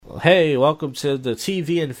Hey, welcome to the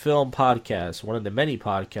TV and Film Podcast, one of the many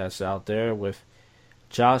podcasts out there with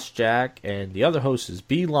Josh, Jack, and the other host is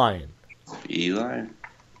B Lion. B Lion.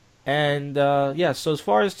 And so as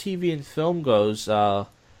far as TV and film goes, don't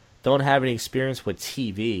have any experience with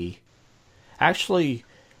TV. Actually,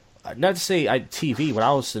 not to say TV, when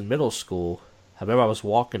I was in middle school, I remember I was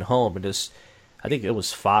walking home and I think it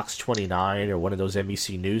was Fox 29 or one of those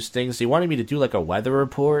NBC News things. They wanted me to do like a weather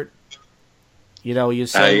report. You know, you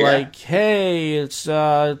say like, hey, it's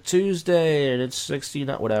Tuesday and it's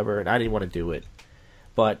 69, whatever, and I didn't want to do it.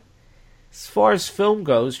 But as far as film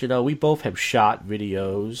goes, you know, we both have shot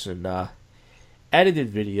videos and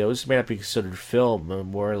edited videos. It may not be considered film,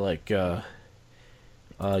 more like YouTube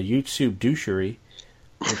douchery,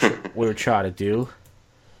 which we were trying to do.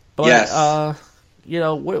 But, yes. You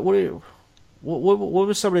know, what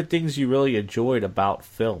were some of the things you really enjoyed about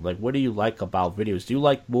film? Like, what do you like about videos? Do you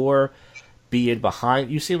like more being behind?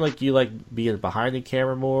 You seem like you like being behind the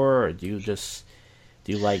camera more, or do you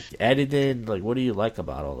like editing? Like, what do you like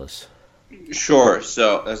about all this? Sure.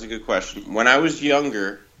 So that's a good question. When I was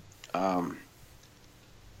younger, I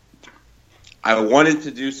wanted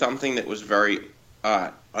to do something that was very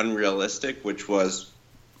unrealistic, which was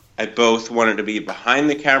I both wanted to be behind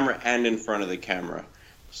the camera and in front of the camera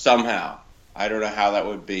somehow. I don't know how that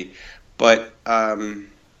would be, but I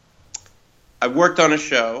worked on a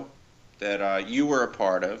show that you were a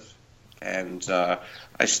part of, and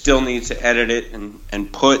I still need to edit it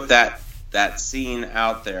and put that scene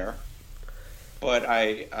out there. But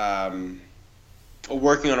I'm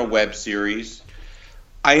working on a web series.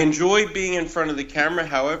 I enjoy being in front of the camera.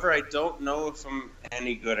 However, I don't know if I'm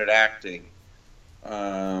any good at acting.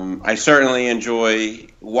 I certainly enjoy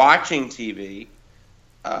watching TV,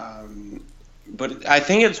 but I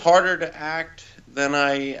think it's harder to act than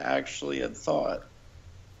I actually had thought.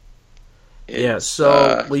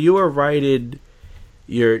 So when you were writing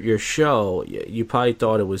your show, you probably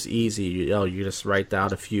thought it was easy. You know, you just write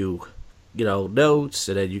down a few, notes,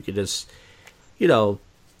 and then you could just,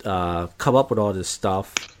 come up with all this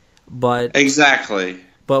stuff. But exactly.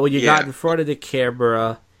 But when you got in front of the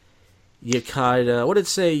camera, you kind of, what did it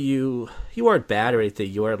say? You weren't bad or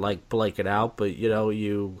anything. You weren't like blanking out, but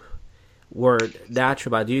you weren't natural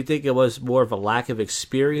about it. Do you think it was more of a lack of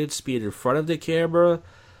experience being in front of the camera?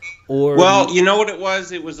 Well, you know what it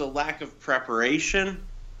was? It was a lack of preparation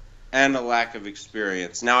and a lack of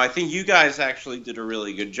experience. Now, I think you guys actually did a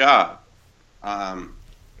really good job. But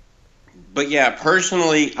yeah,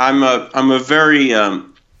 personally, I'm a very, I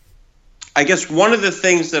guess one of the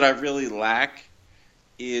things that I really lack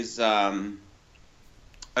is an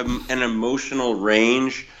emotional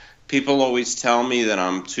range. People always tell me that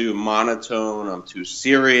I'm too monotone, I'm too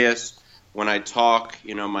serious. When I talk,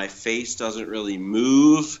 my face doesn't really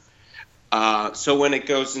move. So when it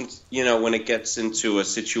goes in, when it gets into a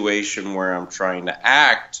situation where I'm trying to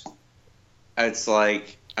act, it's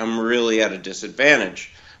like I'm really at a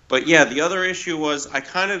disadvantage. But yeah, the other issue was I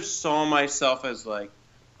kind of saw myself as like,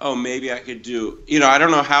 oh, maybe I could do, I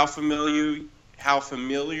don't know how familiar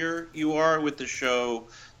you are with the show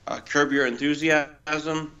Curb Your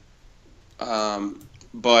Enthusiasm.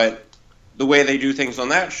 But the way they do things on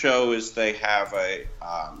that show is they have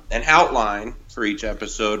an outline for each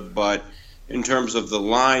episode, but in terms of the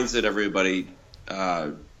lines that everybody,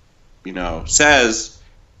 says,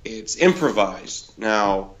 it's improvised.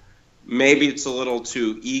 Now, maybe it's a little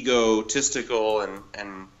too egotistical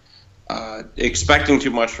and expecting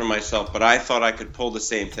too much from myself, but I thought I could pull the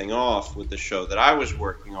same thing off with the show that I was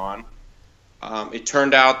working on. It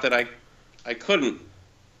turned out that I couldn't,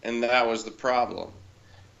 and that was the problem.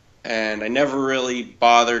 And I never really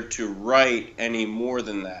bothered to write any more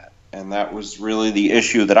than that. And that was really the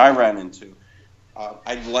issue that I ran into.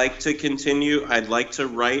 I'd like to continue. I'd like to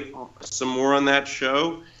write some more on that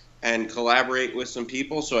show and collaborate with some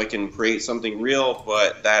people so I can create something real,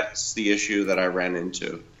 but that's the issue that I ran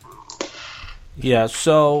into. Yeah,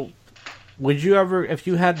 so would you ever, if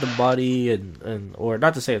you had the money and or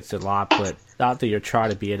not to say it's a lot, but not that you're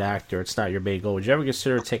trying to be an actor, it's not your main goal, would you ever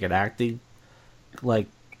consider taking acting, like,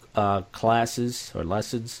 classes or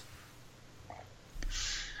lessons?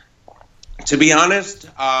 To be honest,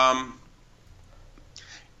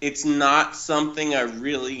 it's not something I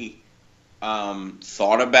really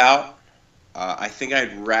thought about. I think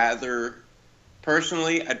I'd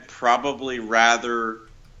probably rather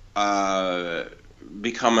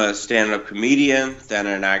become a stand-up comedian than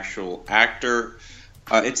an actual actor.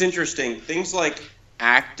 It's interesting. Things like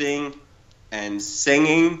acting and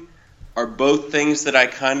singing are both things that I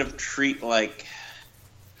kind of treat like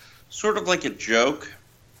sort of like a joke.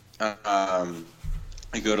 I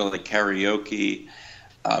go to like karaoke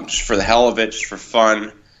just for the hell of it, just for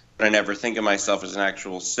fun. But I never think of myself as an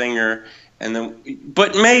actual singer. And then,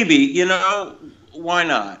 but maybe, why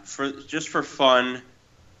not? For fun,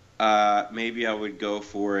 maybe I would go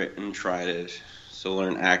for it and try to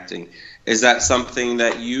learn acting. Is that something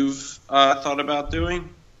that you've thought about doing?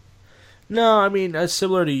 No, I mean,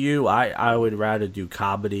 similar to you, I would rather do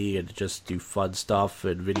comedy and just do fun stuff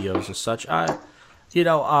and videos and such. You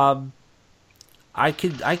know, I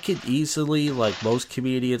could easily, like most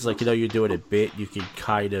comedians, like, you're doing a bit, you can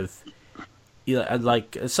kind of, and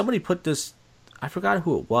like, somebody put this, I forgot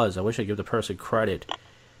who it was, I wish I'd give the person credit,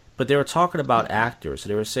 but they were talking about actors,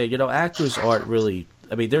 and they were saying, actors aren't really,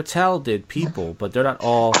 I mean, they're talented people, but they're not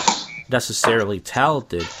all necessarily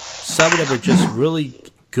talented. Some of them are just really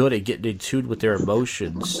good at getting in tune with their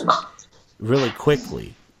emotions really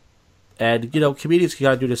quickly. And, comedians can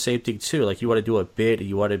kind of do the same thing, too. Like, you want to do a bit, and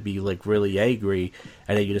you want to be, like, really angry,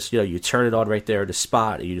 and then you just, you turn it on right there on the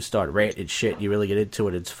spot, and you just start ranting shit, and you really get into it,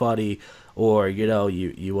 and it's funny. Or,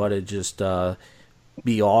 you want to just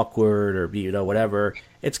be awkward, or be, whatever.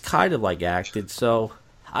 It's kind of like acting, so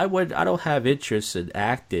I don't have interest in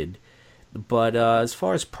acting. But as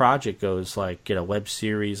far as project goes, like, web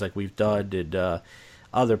series like we've done, and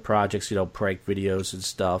other projects, prank videos and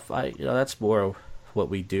stuff, that's more what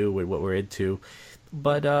we do and what we're into.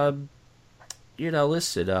 But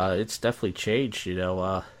listen, it's definitely changed.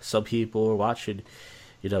 Some people are watching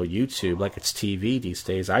YouTube like it's TV these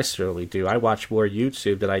days. I certainly do. I watch more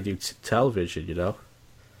YouTube than I do television.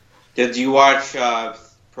 Did you watch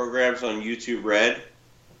programs on YouTube Red?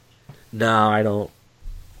 No, I don't.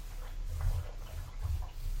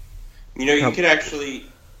 You could actually.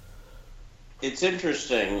 It's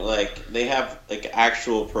interesting. Like, they have, like,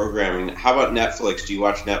 actual programming. How about Netflix? Do you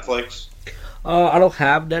watch Netflix? I don't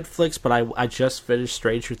have Netflix, but I just finished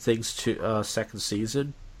Stranger Things second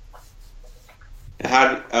season.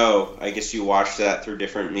 I guess you watched that through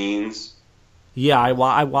different means. Yeah, I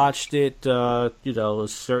watched it. A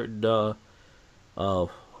certain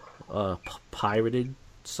pirated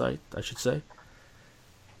site, I should say.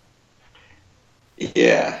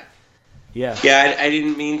 Yeah. Yeah. Yeah, I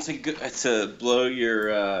didn't mean to blow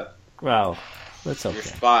your well, that's okay. Your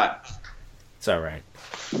spot. It's all right.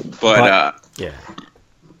 But yeah,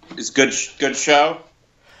 it's good show.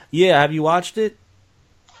 Yeah, have you watched it?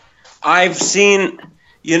 I've seen.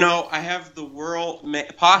 I have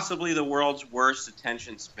possibly the world's worst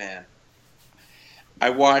attention span.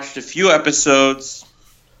 I watched a few episodes,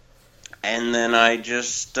 and then I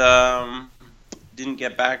just didn't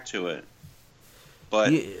get back to it.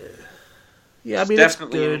 But yeah, I mean, it's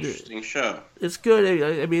definitely good. An interesting show. It's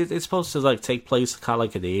good. I mean, it's supposed to like take place kind of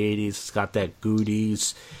like in the 80s. It's got that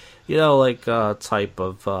Goonies, type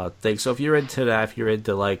of thing. So if you're into that, if you're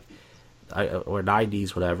into like or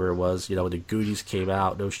 90s, whatever it was, when the Goonies came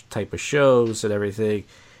out, those type of shows and everything,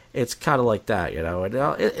 it's kind of like that,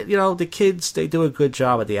 And the kids, they do a good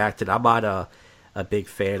job at the acting. I'm not a big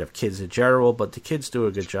fan of kids in general, but the kids do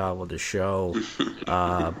a good job on the show.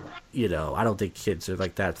 I don't think kids are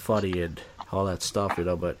like that funny and all that stuff,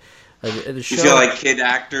 but in the show, you feel like kid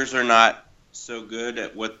actors are not so good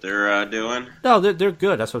at what they're doing? No, they're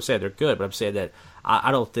good. That's what I'm saying. They're good, but I'm saying that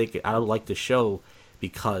I don't like the show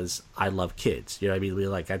because I love kids. You know what I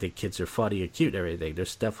mean? I think kids are funny and cute and everything.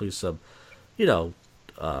 There's definitely some,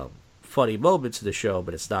 funny moments in the show,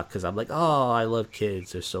 but it's not because I'm like, oh, I love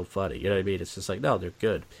kids. They're so funny. You know what I mean? It's just like, no, they're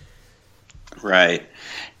good. Right.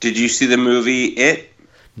 Did you see the movie It?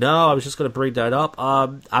 No, I was just going to bring that up.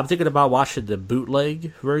 I'm thinking about watching the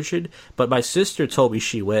bootleg version, but my sister told me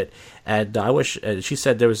she went, and and she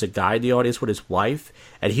said there was a guy in the audience with his wife,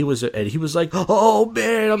 and he was like, "Oh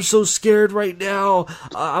man, I'm so scared right now.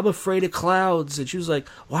 I'm afraid of clowns." And she was like,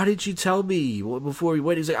 "Why didn't you tell me before we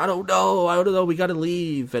went?" He's like, "I don't know. We got to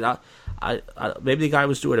leave." And I maybe the guy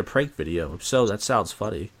was doing a prank video. So that sounds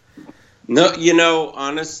funny. No,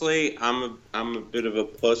 honestly, I'm a bit of a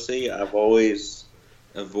pussy. I've always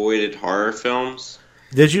avoided horror films.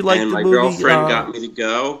 Did you like the movie? And my girlfriend got me to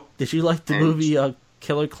go. Did you like the movie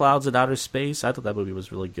Killer Clowns in Outer Space? I thought that movie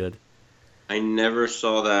was really good. I never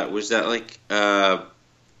saw that. Was that like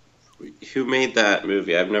who made that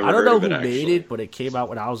movie? I've never. I don't heard know of who it, made it, but it came out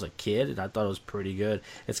when I was a kid, and I thought it was pretty good.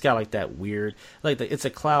 It's got like that weird, it's a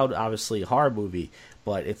clown, obviously horror movie,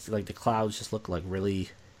 but it's like the clowns just look like really,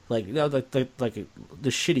 like the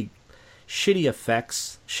shitty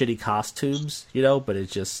effects, shitty costumes, but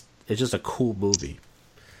it's just a cool movie.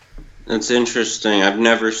 That's interesting. I've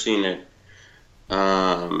never seen it.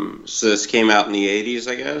 So this came out in the 80s,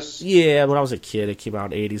 I guess? Yeah, when I was a kid, it came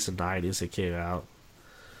out in the 80s and 90s, it came out.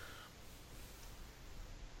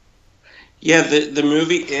 Yeah, the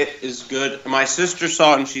movie It is good. My sister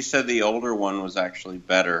saw it and she said the older one was actually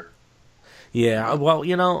better. Yeah, well,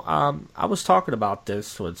 I was talking about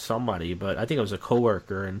this with somebody, but I think it was a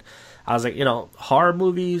coworker, and I was like, horror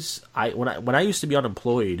movies. When I used to be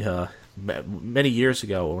unemployed, many years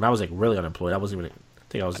ago, when I was like really unemployed, I wasn't even. I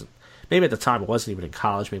think I was maybe at the time I wasn't even in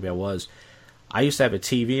college. Maybe I was. I used to have a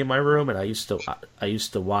TV in my room, and I used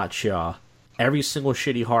to watch every single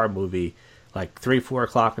shitty horror movie like 3, 4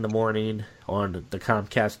 o'clock in the morning on the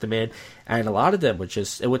Comcast demand, and a lot of them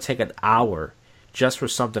it would take an hour just for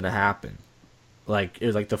something to happen. Like it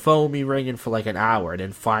was like the phone be ringing for like an hour, and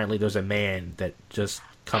then finally there's a man that just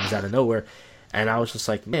comes out of nowhere, and I was just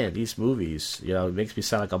like, man, these movies, it makes me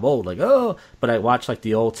sound like I'm old, like oh. But I watched like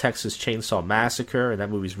the old Texas Chainsaw Massacre, and that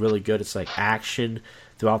movie's really good. It's like action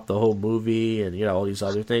throughout the whole movie, and all these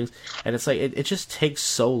other things, and it's like it just takes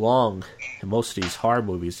so long in most of these horror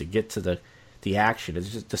movies to get to the action. It's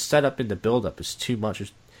just the setup and the build up is too much. They're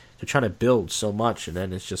trying to build so much, and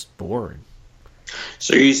then it's just boring.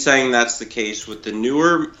 So are you saying that's the case with the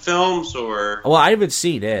newer films, or? Well, I haven't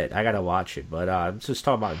seen it. I gotta watch it, but I'm just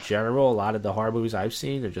talking about in general. A lot of the horror movies I've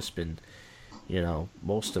seen have just been,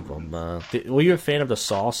 most of them. Were you a fan of the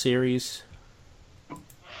Saw series?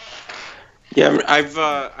 Yeah,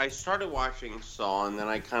 I started watching Saw, and then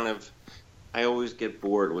I always get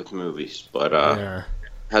bored with movies. But Yeah.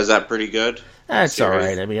 How's that pretty good? That's all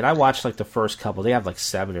right. I mean, I watched like the first couple. They have like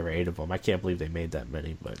 7 or 8 of them. I can't believe they made that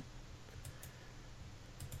many, but.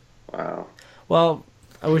 Wow. Well,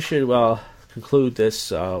 I wish you'd conclude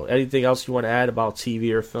this. Anything else you want to add about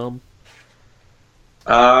TV or film?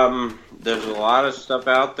 There's a lot of stuff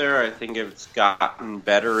out there. I think it's gotten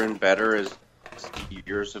better and better as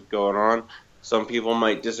years have gone on. Some people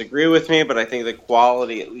might disagree with me, but I think the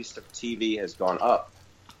quality, at least of TV, has gone up.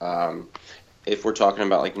 If we're talking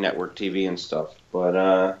about like network TV and stuff.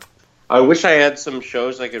 But I wish I had some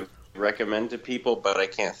shows I could recommend to people, but I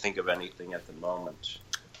can't think of anything at the moment.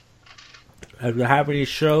 If you have any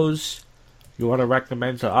shows you want to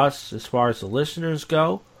recommend to us as far as the listeners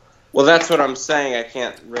go? Well, that's what I'm saying. I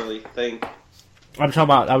can't really think. I'm talking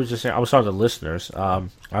about. I was just saying. I was talking to the listeners. I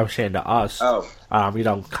was saying to us. Oh.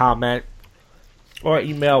 Comment or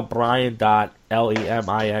email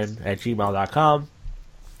brian.lemin@gmail.com,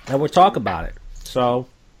 and we'll talk about it. So,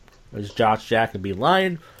 this is Josh, Jack, and B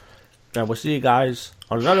Lion, and we'll see you guys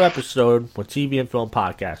on another episode with TV and Film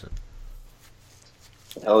Podcasting.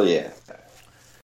 Hell yeah.